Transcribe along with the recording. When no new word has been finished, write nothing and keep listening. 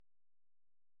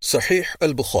Sahih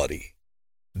Bukhari.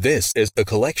 This is a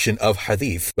collection of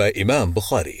hadith by Imam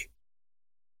Bukhari.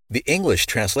 The English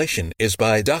translation is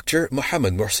by Dr.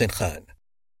 Muhsin Khan.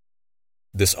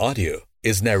 This audio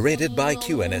is narrated by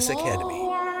qnsacademy.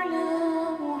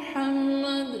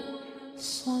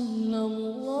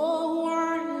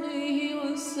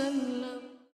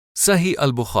 Sahih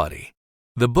al-Bukhari,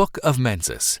 the Book of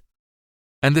Menses,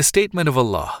 and the statement of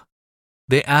Allah.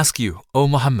 They ask you, O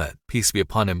Muhammad, peace be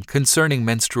upon him, concerning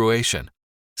menstruation.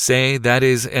 Say that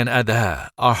is an adha,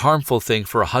 a harmful thing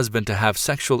for a husband to have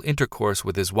sexual intercourse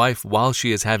with his wife while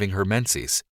she is having her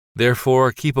menses.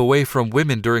 Therefore keep away from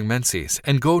women during menses,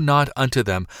 and go not unto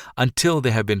them until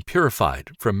they have been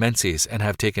purified from menses and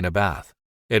have taken a bath.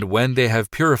 And when they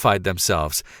have purified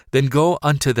themselves, then go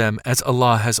unto them as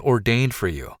Allah has ordained for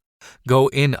you. Go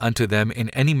in unto them in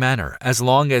any manner, as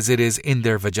long as it is in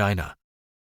their vagina.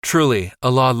 Truly,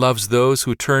 Allah loves those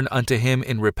who turn unto Him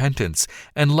in repentance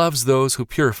and loves those who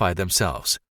purify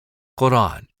themselves.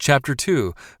 Quran, chapter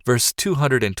 2, verse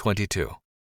 222.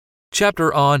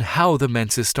 Chapter on how the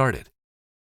menses started.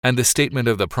 And the statement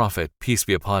of the Prophet, peace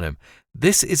be upon him,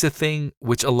 this is a thing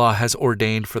which Allah has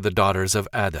ordained for the daughters of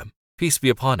Adam, peace be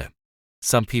upon him.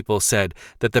 Some people said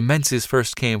that the menses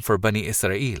first came for Bani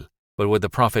Israel, but what the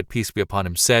Prophet, peace be upon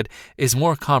him, said is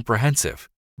more comprehensive,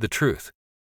 the truth.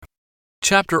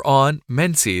 Chapter on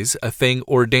menses, a thing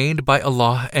ordained by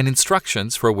Allah and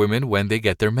instructions for women when they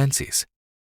get their menses.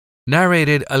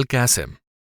 Narrated Al-Qasim.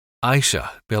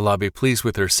 Aisha, may Allah be pleased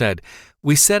with her, said,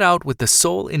 we set out with the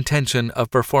sole intention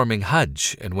of performing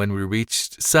Hajj, and when we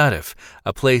reached Sarif,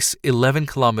 a place 11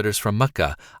 kilometers from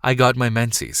Mecca, I got my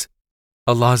menses.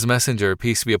 Allah's Messenger,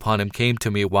 peace be upon him, came to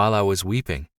me while I was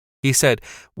weeping. He said,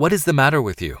 what is the matter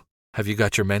with you? Have you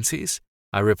got your menses?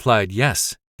 I replied,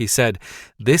 yes. He said,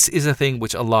 this is a thing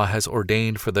which Allah has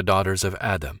ordained for the daughters of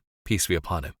Adam, peace be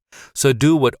upon him. So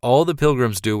do what all the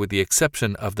pilgrims do with the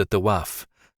exception of the tawaf,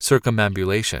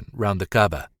 circumambulation round the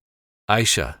Kaaba.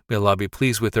 Aisha, may Allah be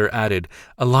pleased with her, added,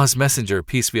 Allah's Messenger,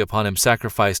 peace be upon him,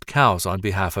 sacrificed cows on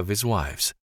behalf of his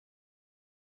wives.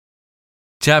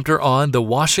 Chapter on the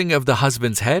washing of the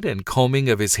husband's head and combing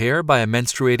of his hair by a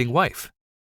menstruating wife.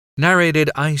 Narrated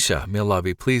Aisha, may Allah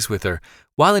be pleased with her,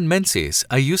 while in menses,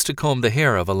 I used to comb the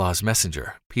hair of Allah's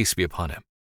Messenger, peace be upon him.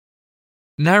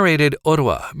 Narrated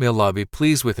Urwa, may Allah be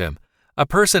pleased with him, a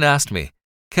person asked me,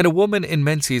 can a woman in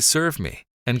menses serve me,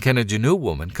 and can a Junub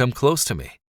woman come close to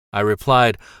me? I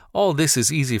replied, all this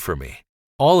is easy for me.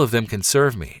 All of them can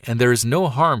serve me, and there is no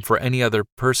harm for any other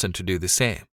person to do the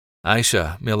same.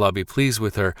 Aisha, may Allah be pleased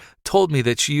with her, told me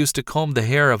that she used to comb the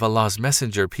hair of Allah's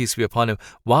Messenger, peace be upon him,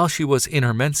 while she was in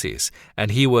her menses,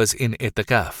 and he was in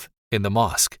itikaf, in the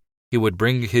mosque. He would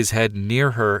bring his head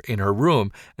near her in her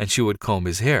room, and she would comb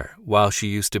his hair, while she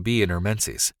used to be in her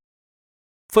menses.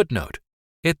 Footnote: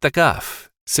 Itikaf,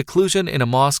 seclusion in a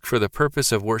mosque for the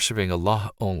purpose of worshipping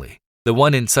Allah only. The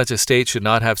one in such a state should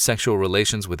not have sexual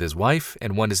relations with his wife,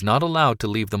 and one is not allowed to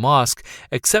leave the mosque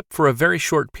except for a very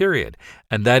short period,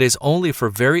 and that is only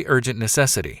for very urgent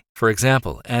necessity, for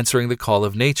example, answering the call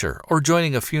of nature or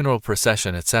joining a funeral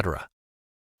procession, etc.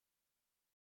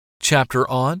 Chapter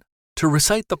on to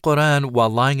recite the Quran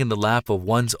while lying in the lap of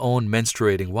one's own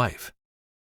menstruating wife.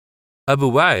 Abu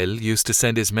Wa'il used to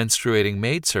send his menstruating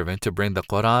maidservant to bring the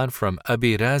Quran from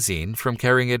Abi Razin from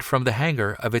carrying it from the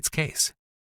hanger of its case.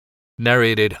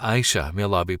 Narrated Aisha, may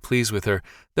Allah be pleased with her,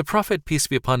 the Prophet, peace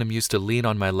be upon him, used to lean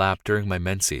on my lap during my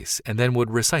menses and then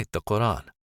would recite the Quran.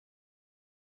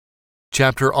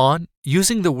 Chapter on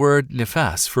using the word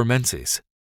nifas for menses.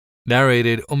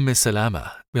 Narrated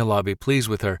Salama, may Allah be pleased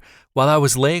with her, while I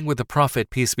was laying with the Prophet,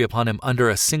 peace be upon him, under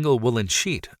a single woolen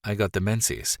sheet, I got the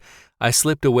menses. I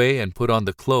slipped away and put on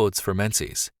the clothes for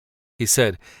menses. He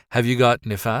said, have you got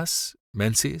nifas,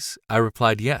 menses? I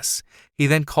replied, yes. He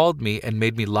then called me and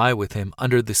made me lie with him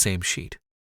under the same sheet.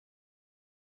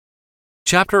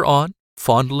 Chapter on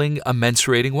fondling a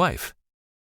menstruating wife.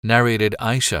 Narrated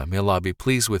Aisha, may Allah be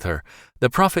pleased with her,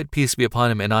 the Prophet, peace be upon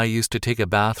him, and I used to take a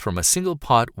bath from a single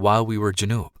pot while we were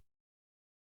junub.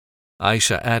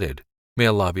 Aisha added, may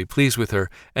Allah be pleased with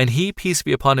her, and he, peace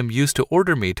be upon him, used to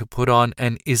order me to put on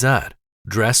an izar,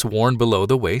 dress worn below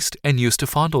the waist, and used to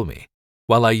fondle me,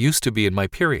 while I used to be in my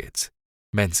periods,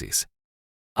 menses.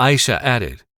 Aisha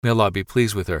added, may Allah be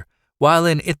pleased with her, while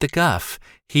in itikaf,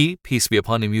 he, peace be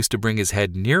upon him, used to bring his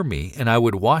head near me, and I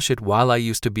would wash it while I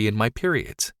used to be in my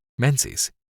periods, menses.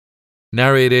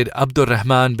 Narrated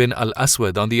Abdurrahman bin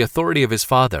al-Aswad on the authority of his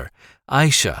father,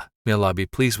 Aisha, may Allah be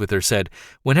pleased with her, said,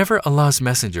 whenever Allah's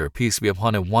Messenger, peace be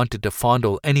upon him, wanted to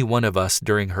fondle any one of us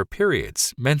during her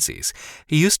periods, menses,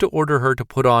 he used to order her to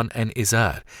put on an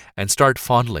izar and start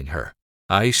fondling her.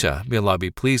 Aisha, may Allah be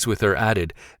pleased with her,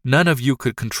 added, "None of you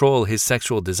could control his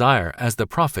sexual desire as the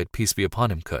Prophet, peace be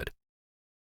upon him, could."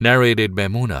 Narrated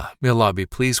Maimuna, may Allah be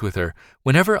pleased with her,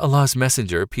 whenever Allah's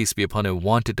Messenger, peace be upon him,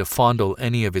 wanted to fondle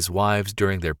any of his wives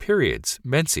during their periods,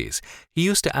 menses, he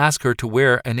used to ask her to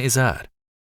wear an izar.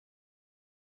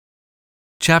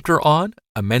 Chapter on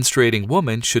A Menstruating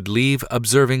Woman Should Leave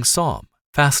Observing Psalm,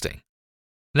 Fasting.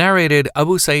 Narrated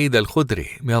Abu Sa'id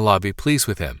al-Khudri, may Allah be pleased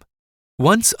with him.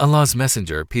 Once Allah's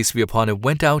Messenger, peace be upon him,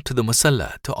 went out to the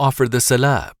Musalla to offer the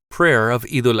Salah, prayer of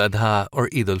Eid al-Adha or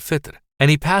Eid al-Fitr,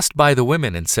 and he passed by the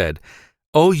women and said,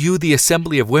 "O you, the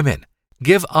assembly of women,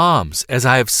 give alms, as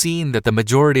I have seen that the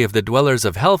majority of the dwellers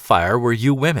of hellfire were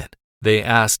you women." They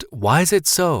asked, "Why is it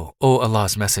so, O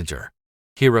Allah's Messenger?"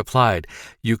 He replied,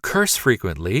 "You curse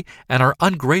frequently and are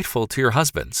ungrateful to your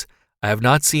husbands. I have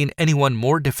not seen anyone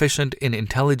more deficient in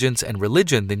intelligence and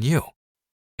religion than you.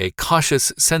 A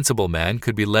cautious, sensible man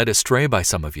could be led astray by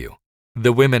some of you."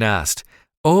 The women asked,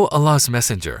 "O Allah's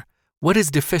Messenger, what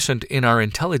is deficient in our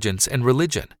intelligence and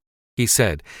religion?" He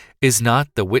said, "Is not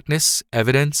the witness,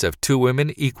 evidence of two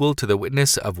women equal to the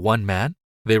witness of one man?"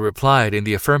 They replied in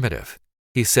the affirmative.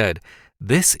 He said,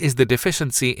 "This is the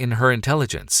deficiency in her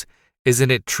intelligence.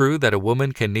 Isn't it true that a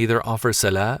woman can neither offer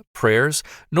salah, prayers,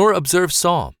 nor observe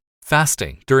psalm,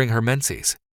 fasting, during her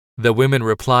menses?" The women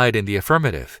replied in the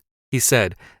affirmative. He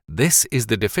said, "This is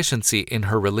the deficiency in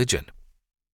her religion."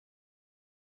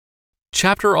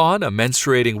 Chapter on A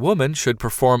Menstruating Woman Should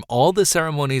Perform All the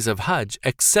Ceremonies of Hajj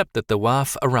except the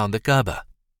tawaf around the Kaaba.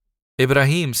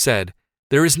 Ibrahim said,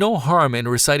 "There is no harm in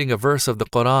reciting a verse of the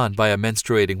Quran by a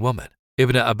menstruating woman."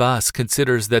 Ibn Abbas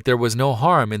considers that there was no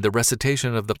harm in the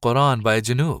recitation of the Quran by a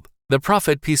junub. The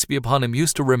Prophet, peace be upon him,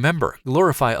 used to remember,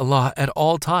 glorify Allah at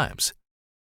all times.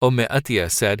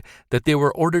 Atiyah said that they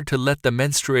were ordered to let the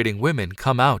menstruating women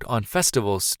come out on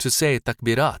festivals to say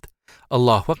takbirat,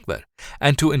 Allahu Akbar,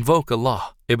 and to invoke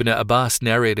Allah. Ibn Abbas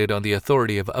narrated on the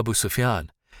authority of Abu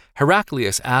Sufyan.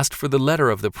 Heraclius asked for the letter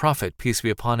of the Prophet, peace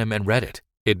be upon him, and read it.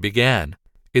 It began,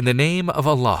 "In the name of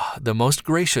Allah, the most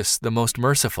gracious, the most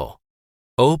merciful.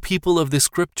 O people of the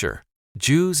scripture,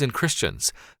 Jews and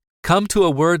Christians, come to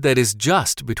a word that is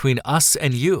just between us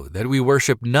and you, that we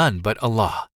worship none but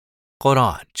Allah."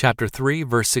 Quran, chapter 3,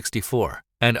 verse 64.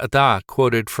 And Ata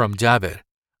quoted from Jabir,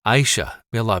 "Aisha,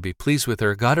 may Allah be pleased with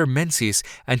her, got her menses,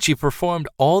 and she performed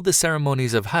all the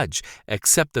ceremonies of Hajj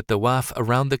except the tawaf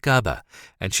around the Kaaba,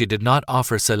 and she did not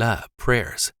offer salah,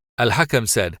 prayers." Al-Hakam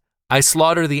said, "I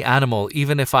slaughter the animal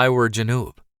even if I were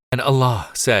Janub." And Allah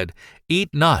said, "Eat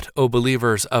not, O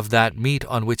believers, of that meat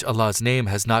on which Allah's name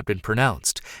has not been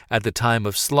pronounced at the time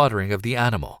of slaughtering of the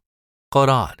animal."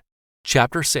 Quran,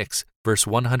 chapter 6, verse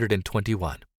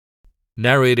 121.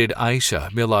 Narrated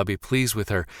Aisha, may Allah be pleased with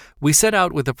her, "We set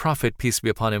out with the Prophet, peace be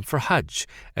upon him, for Hajj,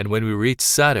 and when we reached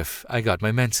Sarif, I got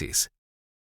my menses.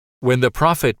 When the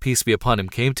Prophet, peace be upon him,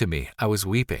 came to me, I was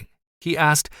weeping. He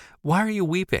asked, 'Why are you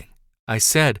weeping?' I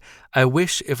said, 'I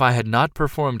wish if I had not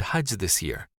performed Hajj this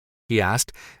year.' He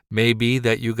asked, 'May be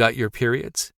that you got your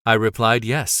periods?' I replied,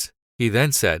 'Yes.' He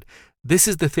then said, 'This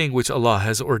is the thing which Allah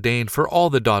has ordained for all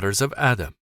the daughters of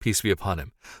Adam, peace be upon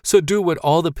him. So do what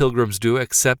all the pilgrims do,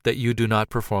 except that you do not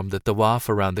perform the tawaf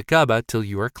around the Kaaba till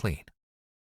you are clean."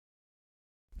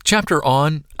 Chapter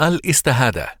on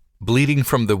Al-Istihada, Bleeding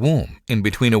from the Womb in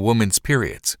between a woman's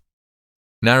periods.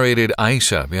 Narrated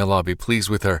Aisha, may Allah be pleased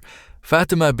with her,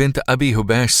 Fatima bint Abi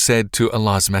Hubaysh said to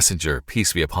Allah's Messenger,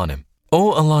 peace be upon him,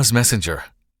 "O Allah's Messenger,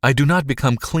 I do not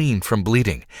become clean from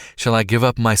bleeding. Shall I give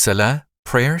up my salah,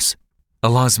 prayers?"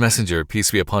 Allah's Messenger,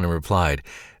 peace be upon him, replied,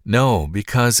 "No,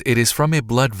 because it is from a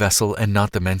blood vessel and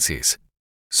not the menses.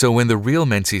 So when the real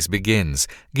menses begins,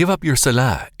 give up your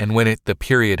salah, and when the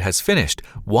period has finished,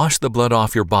 wash the blood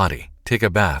off your body, take a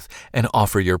bath, and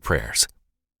offer your prayers."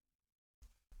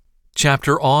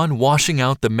 Chapter on Washing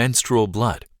Out the Menstrual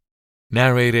Blood.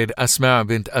 Narrated Asma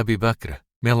bint Abi Bakr,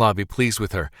 may Allah be pleased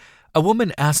with her, a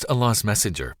woman asked Allah's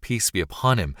Messenger, peace be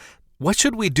upon him, "What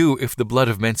should we do if the blood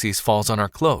of menses falls on our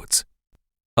clothes?"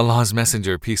 Allah's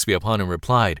Messenger, peace be upon him,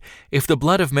 replied, "If the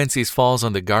blood of menses falls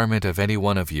on the garment of any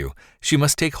one of you, she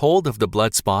must take hold of the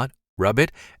blood spot, rub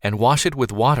it, and wash it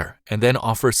with water, and then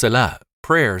offer salah,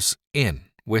 prayers,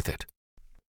 with it."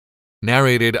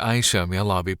 Narrated Aisha, may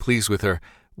Allah be pleased with her,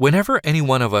 whenever any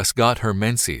one of us got her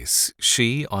menses,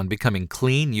 she, on becoming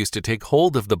clean, used to take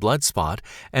hold of the blood spot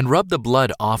and rub the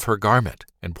blood off her garment,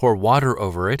 and pour water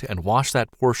over it and wash that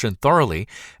portion thoroughly,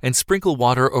 and sprinkle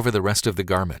water over the rest of the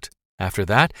garment. After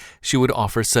that, she would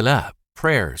offer salah,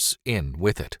 prayers,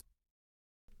 with it.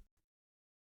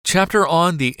 Chapter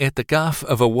on the itikaf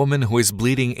of a woman who is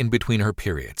bleeding in between her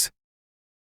periods.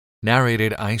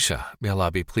 Narrated Aisha, may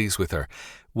Allah be pleased with her,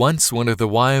 once one of the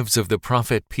wives of the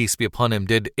Prophet, peace be upon him,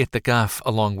 did itikaf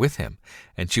along with him,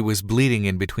 and she was bleeding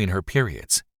in between her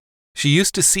periods. She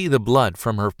used to see the blood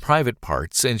from her private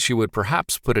parts, and she would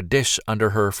perhaps put a dish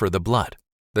under her for the blood.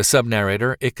 The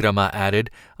sub-narrator, Ikramah,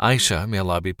 added, Aisha, may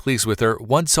Allah be pleased with her,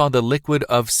 once saw the liquid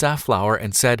of safflower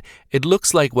and said, "It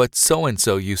looks like what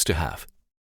so-and-so used to have."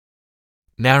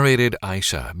 Narrated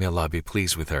Aisha, may Allah be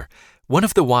pleased with her, one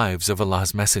of the wives of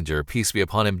Allah's Messenger, peace be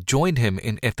upon him, joined him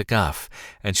in itikaf,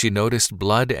 and she noticed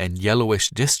blood and yellowish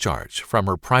discharge from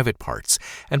her private parts,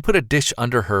 and put a dish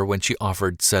under her when she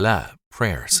offered salah,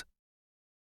 prayers.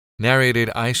 Narrated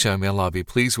Aisha, may Allah be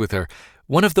pleased with her,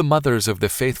 one of the mothers of the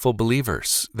faithful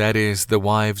believers, that is, the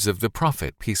wives of the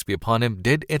Prophet, peace be upon him,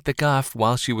 did itikaf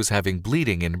while she was having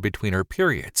bleeding in between her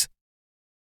periods.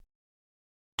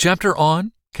 Chapter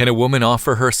on, can a woman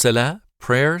offer her salah,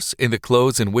 prayers, in the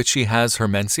clothes in which she has her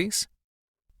menses?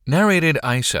 Narrated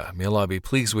Aisha, may Allah be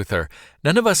pleased with her,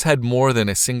 none of us had more than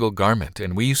a single garment,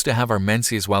 and we used to have our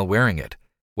menses while wearing it.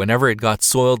 Whenever it got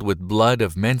soiled with blood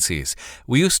of menses,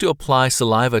 we used to apply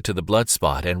saliva to the blood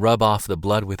spot and rub off the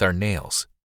blood with our nails.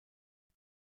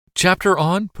 Chapter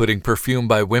on putting perfume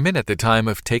by women at the time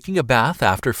of taking a bath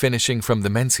after finishing from the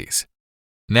menses.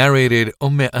 Narrated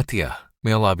Atiyah,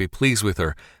 may Allah be pleased with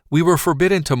her, we were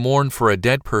forbidden to mourn for a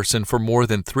dead person for more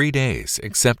than 3 days,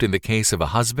 except in the case of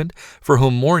a husband for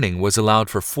whom mourning was allowed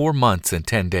for 4 months and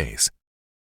 10 days.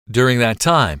 During that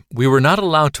time, we were not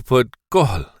allowed to put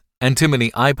kohl,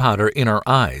 antimony eye powder, in our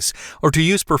eyes, or to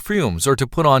use perfumes or to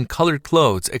put on colored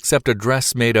clothes except a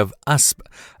dress made of asp,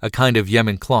 a kind of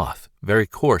Yemen cloth, very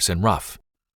coarse and rough.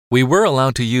 We were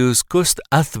allowed to use kust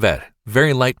athver,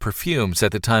 very light perfumes,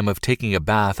 at the time of taking a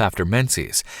bath after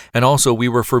menses, and also we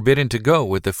were forbidden to go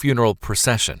with the funeral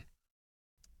procession.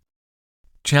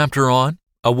 Chapter on,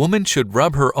 a woman should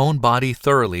rub her own body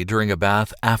thoroughly during a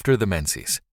bath after the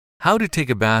menses. How to take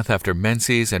a bath after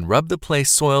menses and rub the place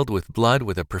soiled with blood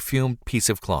with a perfumed piece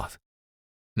of cloth.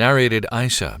 Narrated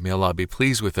Aisha, may Allah be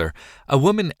pleased with her, a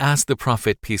woman asked the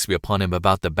Prophet, peace be upon him,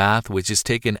 about the bath which is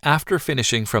taken after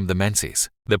finishing from the menses.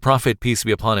 The Prophet, peace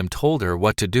be upon him, told her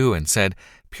what to do and said,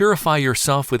 "Purify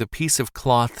yourself with a piece of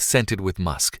cloth scented with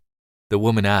musk." The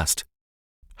woman asked,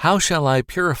 "How shall I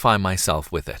purify myself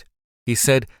with it?" He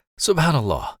said,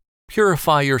 "Subhanallah,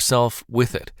 purify yourself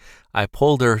with it." I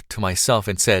pulled her to myself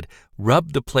and said,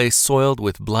 "Rub the place soiled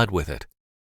with blood with it."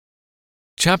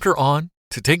 Chapter on,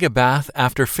 to take a bath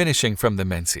after finishing from the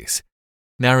menses.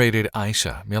 Narrated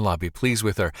Aisha, may Allah be pleased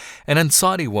with her, an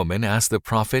Ansari woman asked the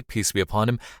Prophet, peace be upon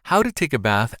him, how to take a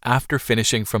bath after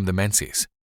finishing from the menses.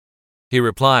 He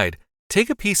replied, "Take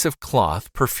a piece of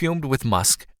cloth perfumed with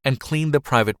musk and clean the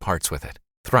private parts with it,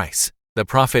 thrice." The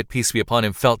Prophet, peace be upon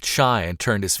him, felt shy and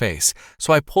turned his face,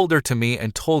 so I pulled her to me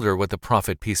and told her what the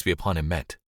Prophet, peace be upon him,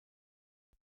 meant.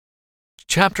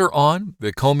 Chapter on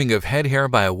the combing of head hair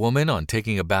by a woman on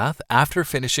taking a bath after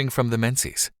finishing from the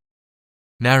menses.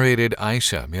 Narrated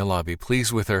Aisha, may Allah be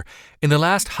pleased with her, in the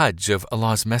last Hajj of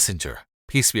Allah's Messenger,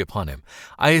 peace be upon him,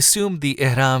 I assumed the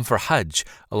ihram for Hajj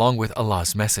along with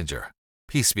Allah's Messenger,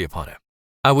 peace be upon him.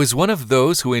 I was one of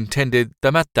those who intended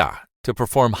tamatta, to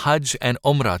perform Hajj and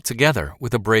Umrah together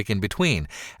with a break in between,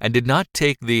 and did not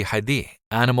take the hadi,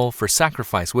 animal for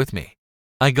sacrifice, with me.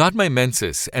 I got my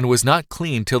menses and was not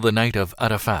clean till the night of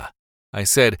Arafah. I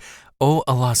said, "O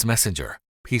Allah's Messenger,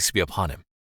 peace be upon him,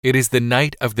 it is the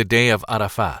night of the day of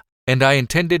Arafah, and I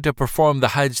intended to perform the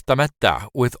Hajj tamatta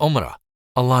with Umrah."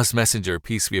 Allah's Messenger,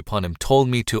 peace be upon him, told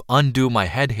me to undo my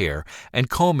head hair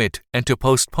and comb it and to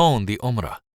postpone the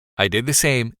Umrah. I did the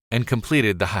same and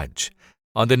completed the Hajj.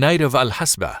 On the night of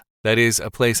Al-Hasbah, that is,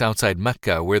 a place outside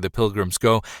Mecca where the pilgrims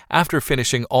go after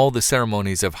finishing all the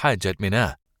ceremonies of Hajj at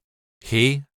Mina,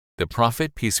 he, the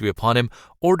Prophet, peace be upon him,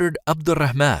 ordered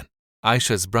Abdurrahman,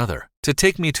 Aisha's brother, to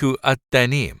take me to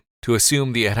At-Tanim to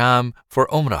assume the ihram for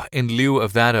Umrah in lieu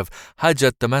of that of Hajj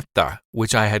at-Tamatta,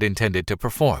 which I had intended to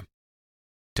perform.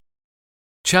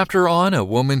 Chapter on a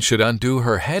woman should undo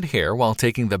her head hair while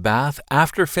taking the bath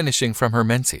after finishing from her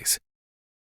menses.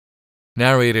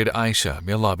 Narrated Aisha,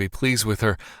 may Allah be pleased with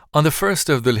her, on the 1st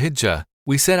of Dhul Hijjah,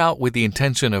 we set out with the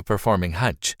intention of performing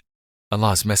Hajj.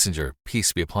 Allah's Messenger,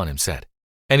 peace be upon him, said,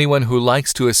 "Anyone who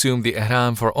likes to assume the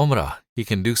ihram for Umrah, he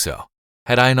can do so.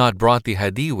 Had I not brought the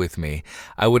hadi with me,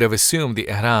 I would have assumed the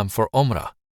ihram for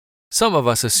Umrah. Some of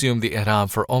us assumed the ihram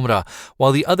for Umrah,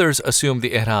 while the others assumed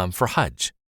the ihram for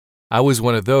Hajj. I was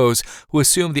one of those who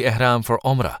assumed the ihram for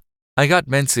Umrah. I got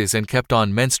menses and kept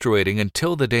on menstruating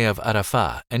until the day of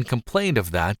Arafah and complained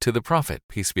of that to the Prophet,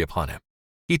 peace be upon him.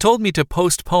 He told me to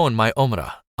postpone my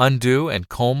Umrah, undo and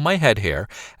comb my head hair,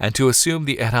 and to assume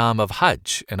the ihram of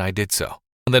Hajj, and I did so.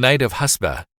 On the night of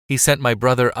Hasba, he sent my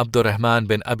brother Abdurrahman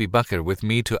bin Abi Bakr with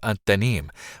me to At-Tanim,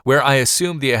 where I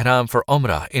assumed the ihram for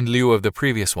Umrah in lieu of the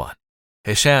previous one.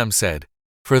 Hisham said,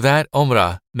 for that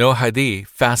Umrah, no hadi,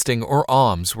 fasting or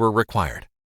alms were required.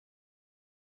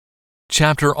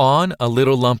 Chapter on a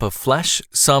little lump of flesh,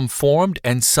 some formed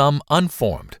and some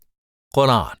unformed.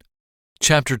 Quran.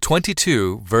 Chapter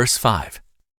 22, verse 5.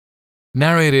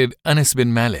 Narrated Anas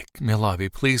bin Malik, may Allah be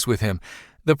pleased with him,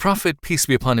 the Prophet, peace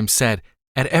be upon him, said,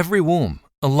 at every womb,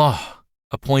 Allah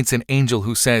appoints an angel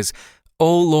who says,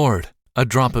 O Lord, a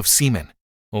drop of semen.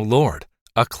 O Lord,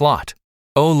 a clot.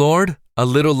 O Lord, a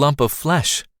little lump of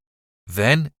flesh.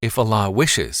 Then, if Allah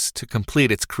wishes to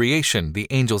complete its creation, the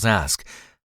angels ask,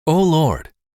 O Lord,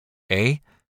 A.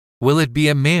 Will it be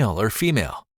a male or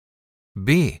female?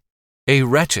 B. A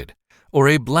wretched or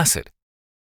a blessed?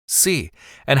 C.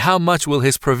 And how much will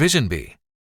his provision be?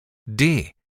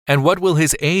 D. And what will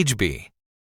his age be?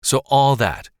 So all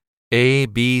that, A,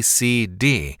 B, C,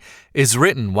 D, is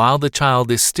written while the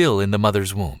child is still in the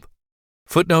mother's womb.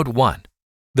 Footnote 1.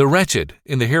 The wretched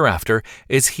in the hereafter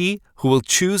is he who will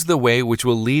choose the way which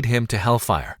will lead him to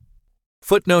hellfire.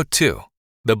 Footnote 2.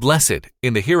 The blessed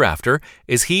in the hereafter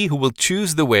is he who will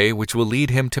choose the way which will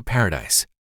lead him to paradise.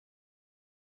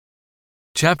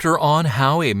 Chapter on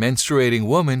how a menstruating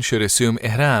woman should assume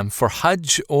ihram for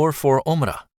Hajj or for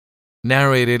Umrah.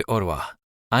 Narrated Urwa.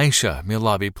 Aisha, may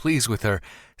Allah be pleased with her,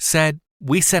 said,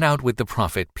 we set out with the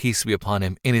Prophet, peace be upon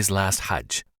him, in his last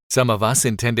Hajj. Some of us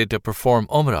intended to perform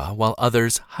Umrah while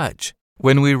others Hajj.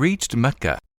 When we reached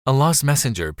Mecca, Allah's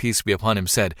Messenger, peace be upon him,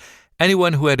 said,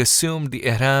 anyone who had assumed the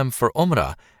ihram for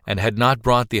Umrah and had not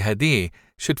brought the hadi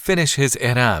should finish his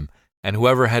ihram, and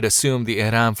whoever had assumed the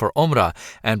ihram for Umrah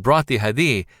and brought the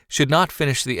hadi should not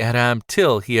finish the ihram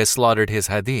till he has slaughtered his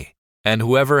hadi. And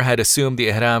whoever had assumed the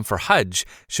ihram for Hajj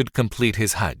should complete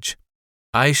his Hajj.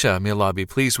 Aisha, may Allah be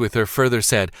pleased with her, further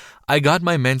said, I got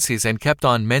my menses and kept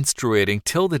on menstruating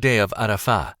till the day of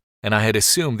Arafah, and I had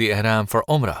assumed the ihram for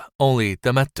Umrah, only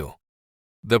tamattu.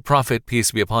 The Prophet,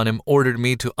 peace be upon him, ordered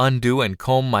me to undo and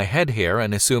comb my head hair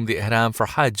and assume the ihram for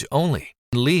Hajj only,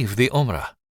 and leave the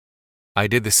Umrah. I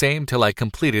did the same till I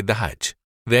completed the Hajj.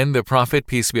 Then the Prophet,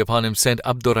 peace be upon him, sent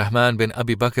Abdurrahman bin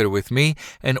Abi Bakr with me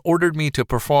and ordered me to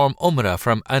perform Umrah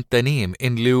from At-Tanim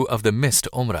in lieu of the missed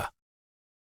Umrah.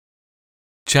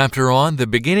 Chapter on the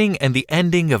beginning and the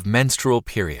ending of menstrual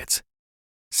periods.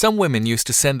 Some women used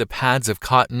to send the pads of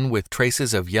cotton with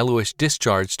traces of yellowish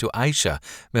discharge to Aisha,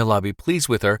 may Allah be pleased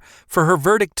with her, for her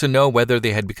verdict to know whether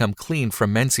they had become clean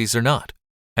from menses or not.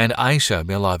 And Aisha,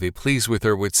 may Allah be pleased with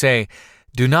her, would say,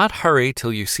 do not hurry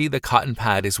till you see the cotton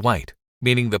pad is white,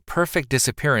 meaning the perfect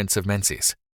disappearance of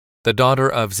menses. The daughter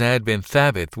of Zayd bin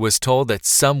Thabit was told that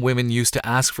some women used to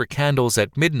ask for candles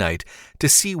at midnight to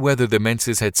see whether the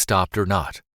menses had stopped or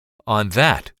not. On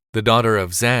that, the daughter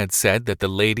of Zayd said that the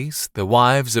ladies, the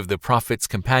wives of the Prophet's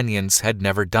companions, had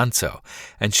never done so,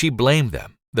 and she blamed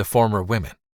them, the former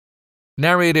women.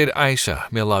 Narrated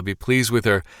Aisha, may Allah be pleased with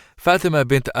her, Fatima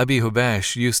bint Abi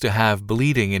Hubaysh used to have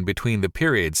bleeding in between the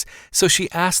periods, so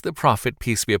she asked the Prophet,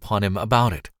 peace be upon him,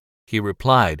 about it. He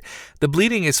replied, the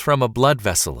bleeding is from a blood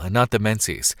vessel and not the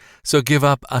menses, so give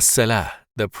up as-salah,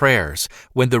 the prayers,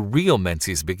 when the real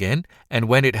menses begin, and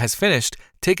when it has finished,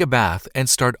 take a bath and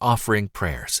start offering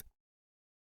prayers.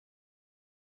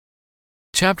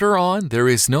 Chapter on there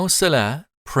is no salah,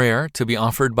 prayer, to be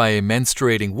offered by a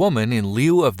menstruating woman in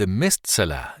lieu of the missed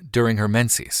salah during her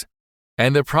menses.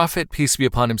 And the Prophet, peace be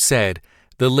upon him, said,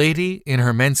 the lady in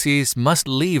her menses must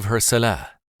leave her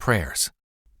salah, prayers.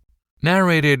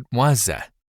 Narrated Wazza.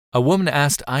 A woman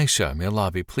asked Aisha, may Allah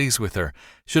be pleased with her,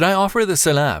 should I offer the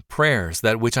salah, prayers,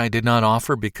 that which I did not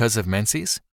offer because of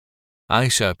menses?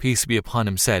 Aisha, peace be upon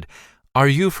him, said, are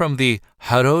you from the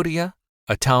Haroriya,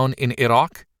 a town in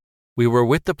Iraq? We were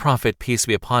with the Prophet, peace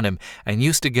be upon him, and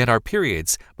used to get our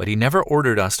periods, but he never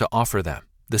ordered us to offer them,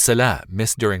 the salah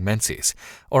missed during menses.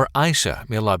 Or Aisha,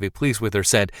 may Allah be pleased with her,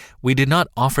 said, we did not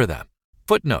offer them.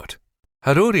 Footnote.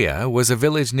 Haruriya was a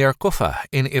village near Kufa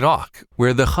in Iraq,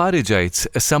 where the Kharijites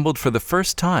assembled for the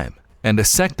first time, and a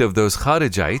sect of those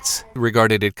Kharijites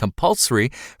regarded it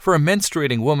compulsory for a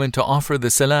menstruating woman to offer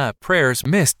the salah, prayers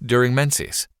missed during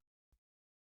menses.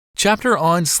 Chapter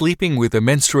on sleeping with a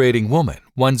menstruating woman,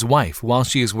 one's wife, while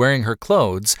she is wearing her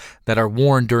clothes that are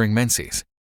worn during menses.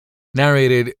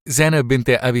 Narrated Zainab bint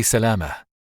Abi Salama.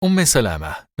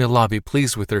 Salama, may Allah be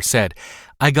pleased with her, said,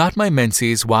 I got my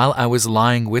menses while I was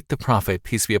lying with the Prophet,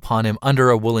 peace be upon him,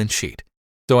 under a woolen sheet.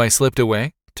 So I slipped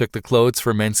away, took the clothes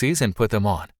for menses, and put them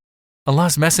on.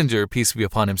 Allah's Messenger, peace be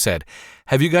upon him, said,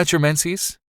 have you got your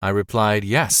menses? I replied,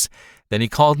 yes. Then he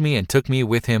called me and took me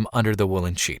with him under the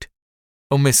woolen sheet.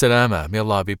 Salama, may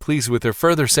Allah be pleased with her,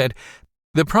 further said,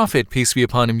 "The Prophet, peace be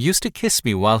upon him, used to kiss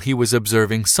me while he was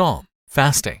observing Psalm,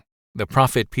 fasting. The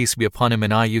Prophet, peace be upon him,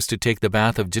 and I used to take the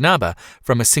bath of janaba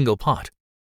from a single pot."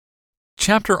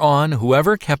 Chapter on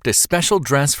whoever kept a special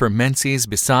dress for menses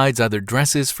besides other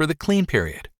dresses for the clean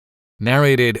period.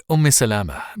 Narrated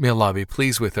Salama, may Allah be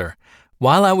pleased with her,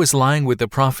 "While I was lying with the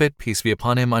Prophet, peace be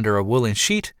upon him, under a woolen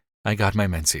sheet, I got my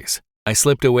menses. I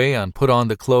slipped away and put on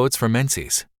the clothes for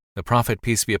menses. The Prophet,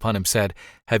 peace be upon him, said,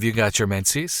 'Have you got your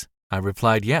menses?' I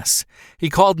replied, 'Yes.' He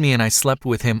called me and I slept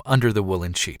with him under the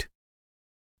woolen sheet."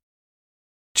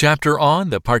 Chapter on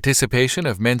the participation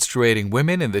of menstruating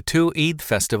women in the 2 Eid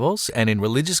festivals and in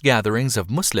religious gatherings of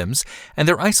Muslims and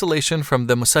their isolation from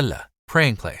the musalla,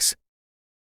 praying place.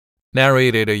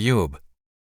 Narrated Ayub.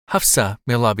 Hafsa,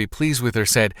 may Allah be pleased with her,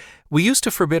 said, "We used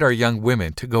to forbid our young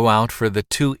women to go out for the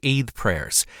 2 Eid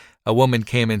prayers. A woman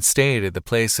came and stayed at the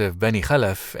place of Bani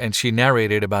Khalaf, and she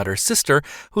narrated about her sister,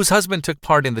 whose husband took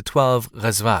part in the 12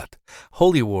 Ghazwat,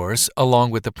 holy wars,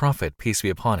 along with the Prophet, peace be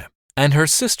upon him. And her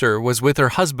sister was with her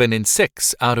husband in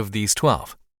 6 out of these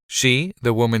 12. She,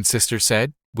 the woman's sister,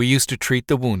 said, 'We used to treat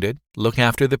the wounded, look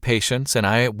after the patients, and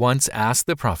I at once asked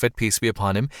the Prophet, peace be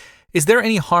upon him, is there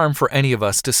any harm for any of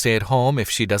us to stay at home if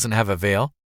she doesn't have a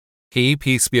veil?' He,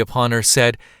 peace be upon her,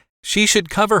 said, 'She should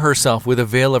cover herself with a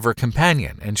veil of her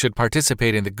companion and should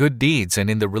participate in the good deeds and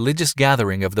in the religious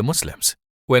gathering of the Muslims.'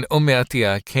 When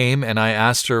Atiyah came and I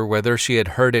asked her whether she had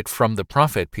heard it from the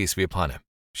Prophet, peace be upon him,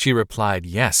 she replied,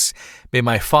 'Yes, may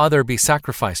my father be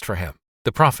sacrificed for him,'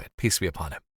 the Prophet, peace be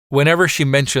upon him. Whenever she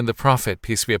mentioned the Prophet,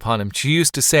 peace be upon him, she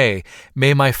used to say,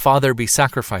 'May my father be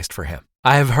sacrificed for him.'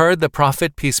 I have heard the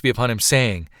Prophet, peace be upon him,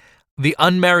 saying, 'The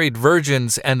unmarried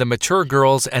virgins and the mature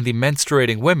girls and the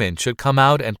menstruating women should come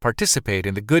out and participate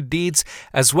in the good deeds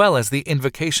as well as the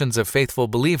invocations of faithful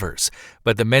believers,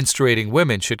 but the menstruating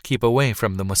women should keep away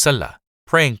from the musalla,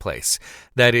 praying place,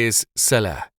 that is,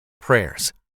 salah,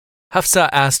 prayers.' Hafsa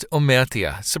asked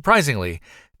Atiyah, surprisingly,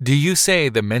 'Do you say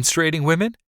the menstruating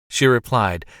women?' She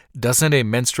replied, 'Doesn't a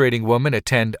menstruating woman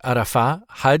attend Arafah,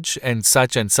 Hajj, and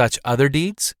such other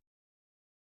deeds?"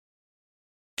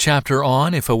 Chapter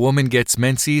on if a woman gets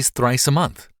menses thrice a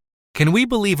month. Can we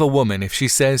believe a woman if she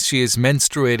says she is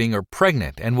menstruating or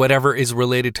pregnant and whatever is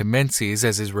related to menses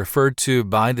as is referred to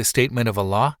by the statement of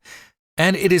Allah?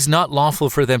 And it is not lawful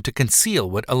for them to conceal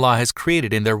what Allah has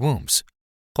created in their wombs.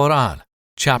 Quran,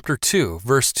 chapter 2,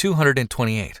 verse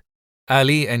 228.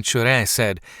 Ali and Shureh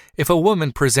said, if a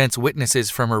woman presents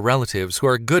witnesses from her relatives who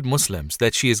are good Muslims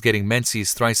that she is getting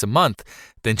menses thrice a month,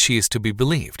 then she is to be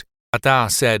believed. Ata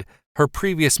said, her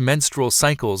previous menstrual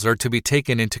cycles are to be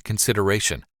taken into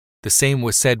consideration. The same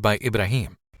was said by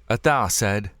Ibrahim. Ata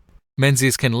said,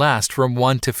 menses can last from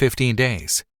 1 to 15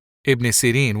 days. Ibn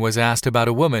Sirin was asked about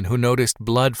a woman who noticed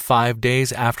blood 5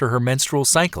 days after her menstrual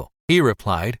cycle. He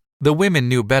replied, the women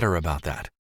knew better about that.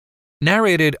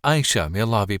 Narrated Aisha, may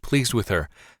Allah be pleased with her,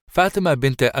 Fatima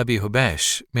bint Abi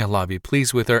Hubaysh, may Allah be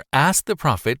pleased with her, asked the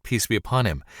Prophet, peace be upon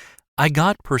him, I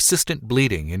got persistent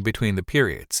bleeding in between the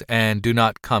periods and do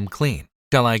not come clean.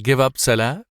 Shall I give up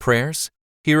salah, prayers?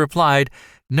 He replied,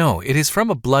 no, it is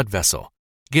from a blood vessel.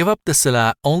 Give up the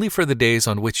salah only for the days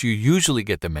on which you usually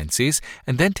get the menses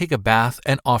and then take a bath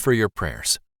and offer your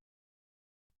prayers.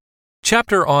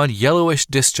 Chapter on yellowish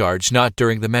discharge not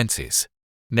during the menses.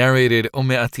 Narrated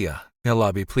Atiyah, may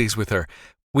Allah be pleased with her.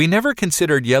 We never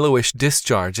considered yellowish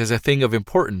discharge as a thing of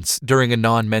importance during a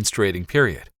non-menstruating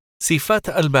period. See Fath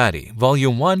al-Bari,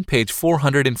 Volume 1, page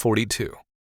 442.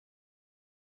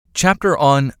 Chapter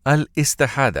on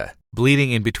al-Istihada,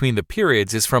 bleeding in between the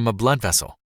periods is from a blood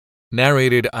vessel.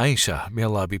 Narrated Aisha, may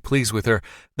Allah be pleased with her,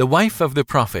 the wife of the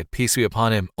Prophet, peace be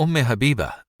upon him,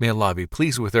 Habiba, may Allah be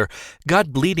pleased with her,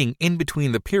 got bleeding in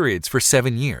between the periods for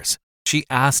 7 years. She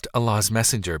asked Allah's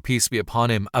Messenger, peace be upon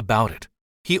him, about it.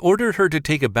 He ordered her to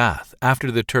take a bath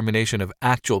after the termination of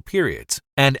actual periods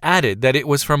and added that it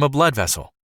was from a blood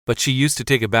vessel. But she used to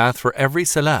take a bath for every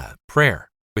salah, prayer,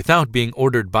 without being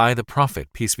ordered by the Prophet,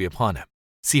 peace be upon him.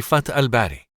 See Fath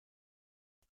al-Bari.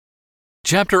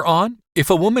 Chapter on if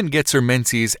a woman gets her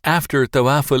menses after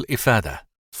Tawaf al-Ifada.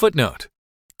 Footnote.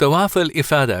 Tawaf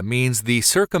al-Ifada means the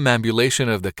circumambulation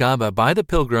of the Kaaba by the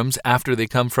pilgrims after they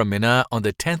come from Mina on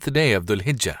the 10th day of Dhul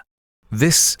Hijjah.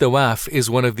 This tawaf is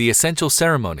one of the essential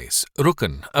ceremonies,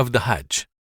 rukn, of the Hajj.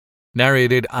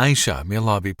 Narrated Aisha, may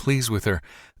Allah be pleased with her,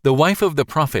 the wife of the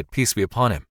Prophet, peace be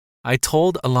upon him. I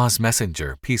told Allah's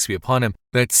Messenger, peace be upon him,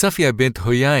 that Safiya bint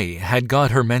Huyai had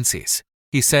got her menses.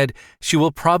 He said, she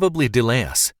will probably delay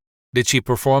us. Did she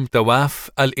perform Tawaf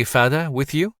al-Ifada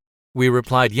with you? We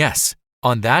replied, yes.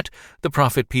 On that, the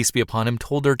Prophet, peace be upon him,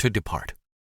 told her to depart.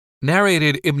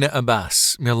 Narrated Ibn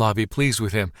Abbas, may Allah be pleased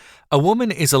with him, a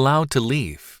woman is allowed to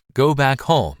leave, go back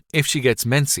home, if she gets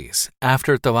menses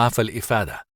after Tawaf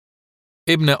al-Ifada.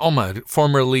 Ibn Umar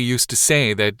formerly used to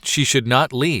say that she should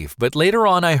not leave, but later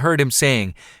on I heard him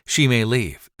saying she may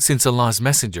leave, since Allah's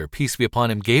Messenger, peace be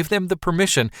upon him, gave them the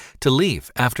permission to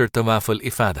leave after Tawaf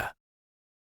al-Ifada.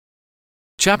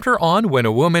 Chapter on when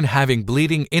a woman having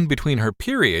bleeding in between her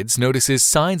periods notices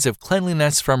signs of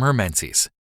cleanliness from her menses.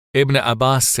 Ibn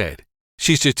Abbas said,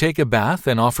 she should take a bath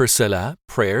and offer salah,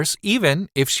 prayers, even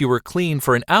if she were clean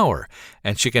for an hour,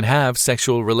 and she can have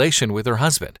sexual relation with her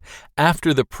husband.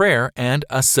 After the prayer and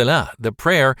as-salah, the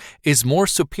prayer is more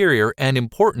superior and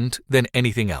important than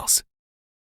anything else.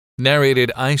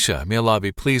 Narrated Aisha, may Allah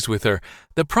be pleased with her,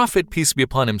 the Prophet, peace be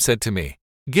upon him, said to me,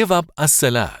 give up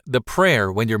as-salah, the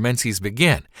prayer when your menses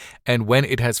begin, and when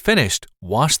it has finished,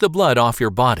 wash the blood off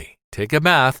your body, take a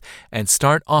bath, and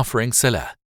start offering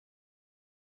salah.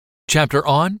 Chapter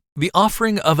on the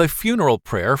offering of a funeral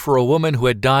prayer for a woman who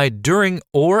had died during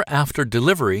or after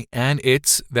delivery and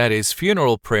its, that is,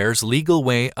 funeral prayer's legal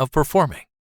way of performing.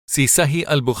 See Sahih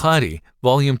Bukhari,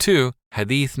 Volume 2,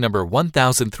 Hadith number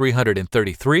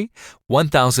 1333,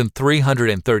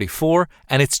 1334,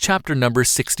 and its chapter number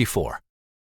 64.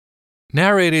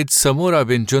 Narrated Samura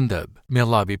bin Jundab, may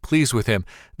Allah be pleased with him,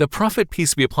 the Prophet,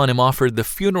 peace be upon him, offered the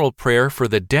funeral prayer for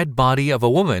the dead body of a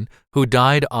woman who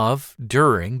died of,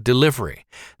 during, delivery,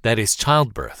 that is,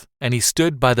 childbirth, and he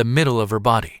stood by the middle of her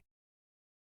body.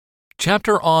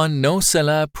 Chapter on no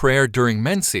salah prayer during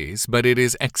menses, but it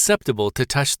is acceptable to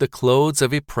touch the clothes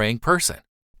of a praying person.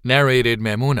 Narrated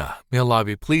Maimuna, may Allah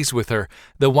be pleased with her,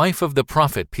 the wife of the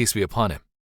Prophet, peace be upon him.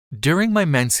 During my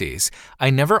menses, I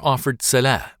never offered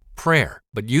salah, prayer,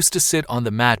 but used to sit on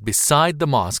the mat beside the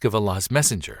mosque of Allah's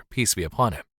Messenger, peace be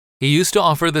upon him. He used to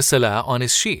offer the salah on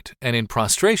his sheet, and in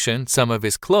prostration some of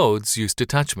his clothes used to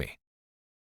touch me.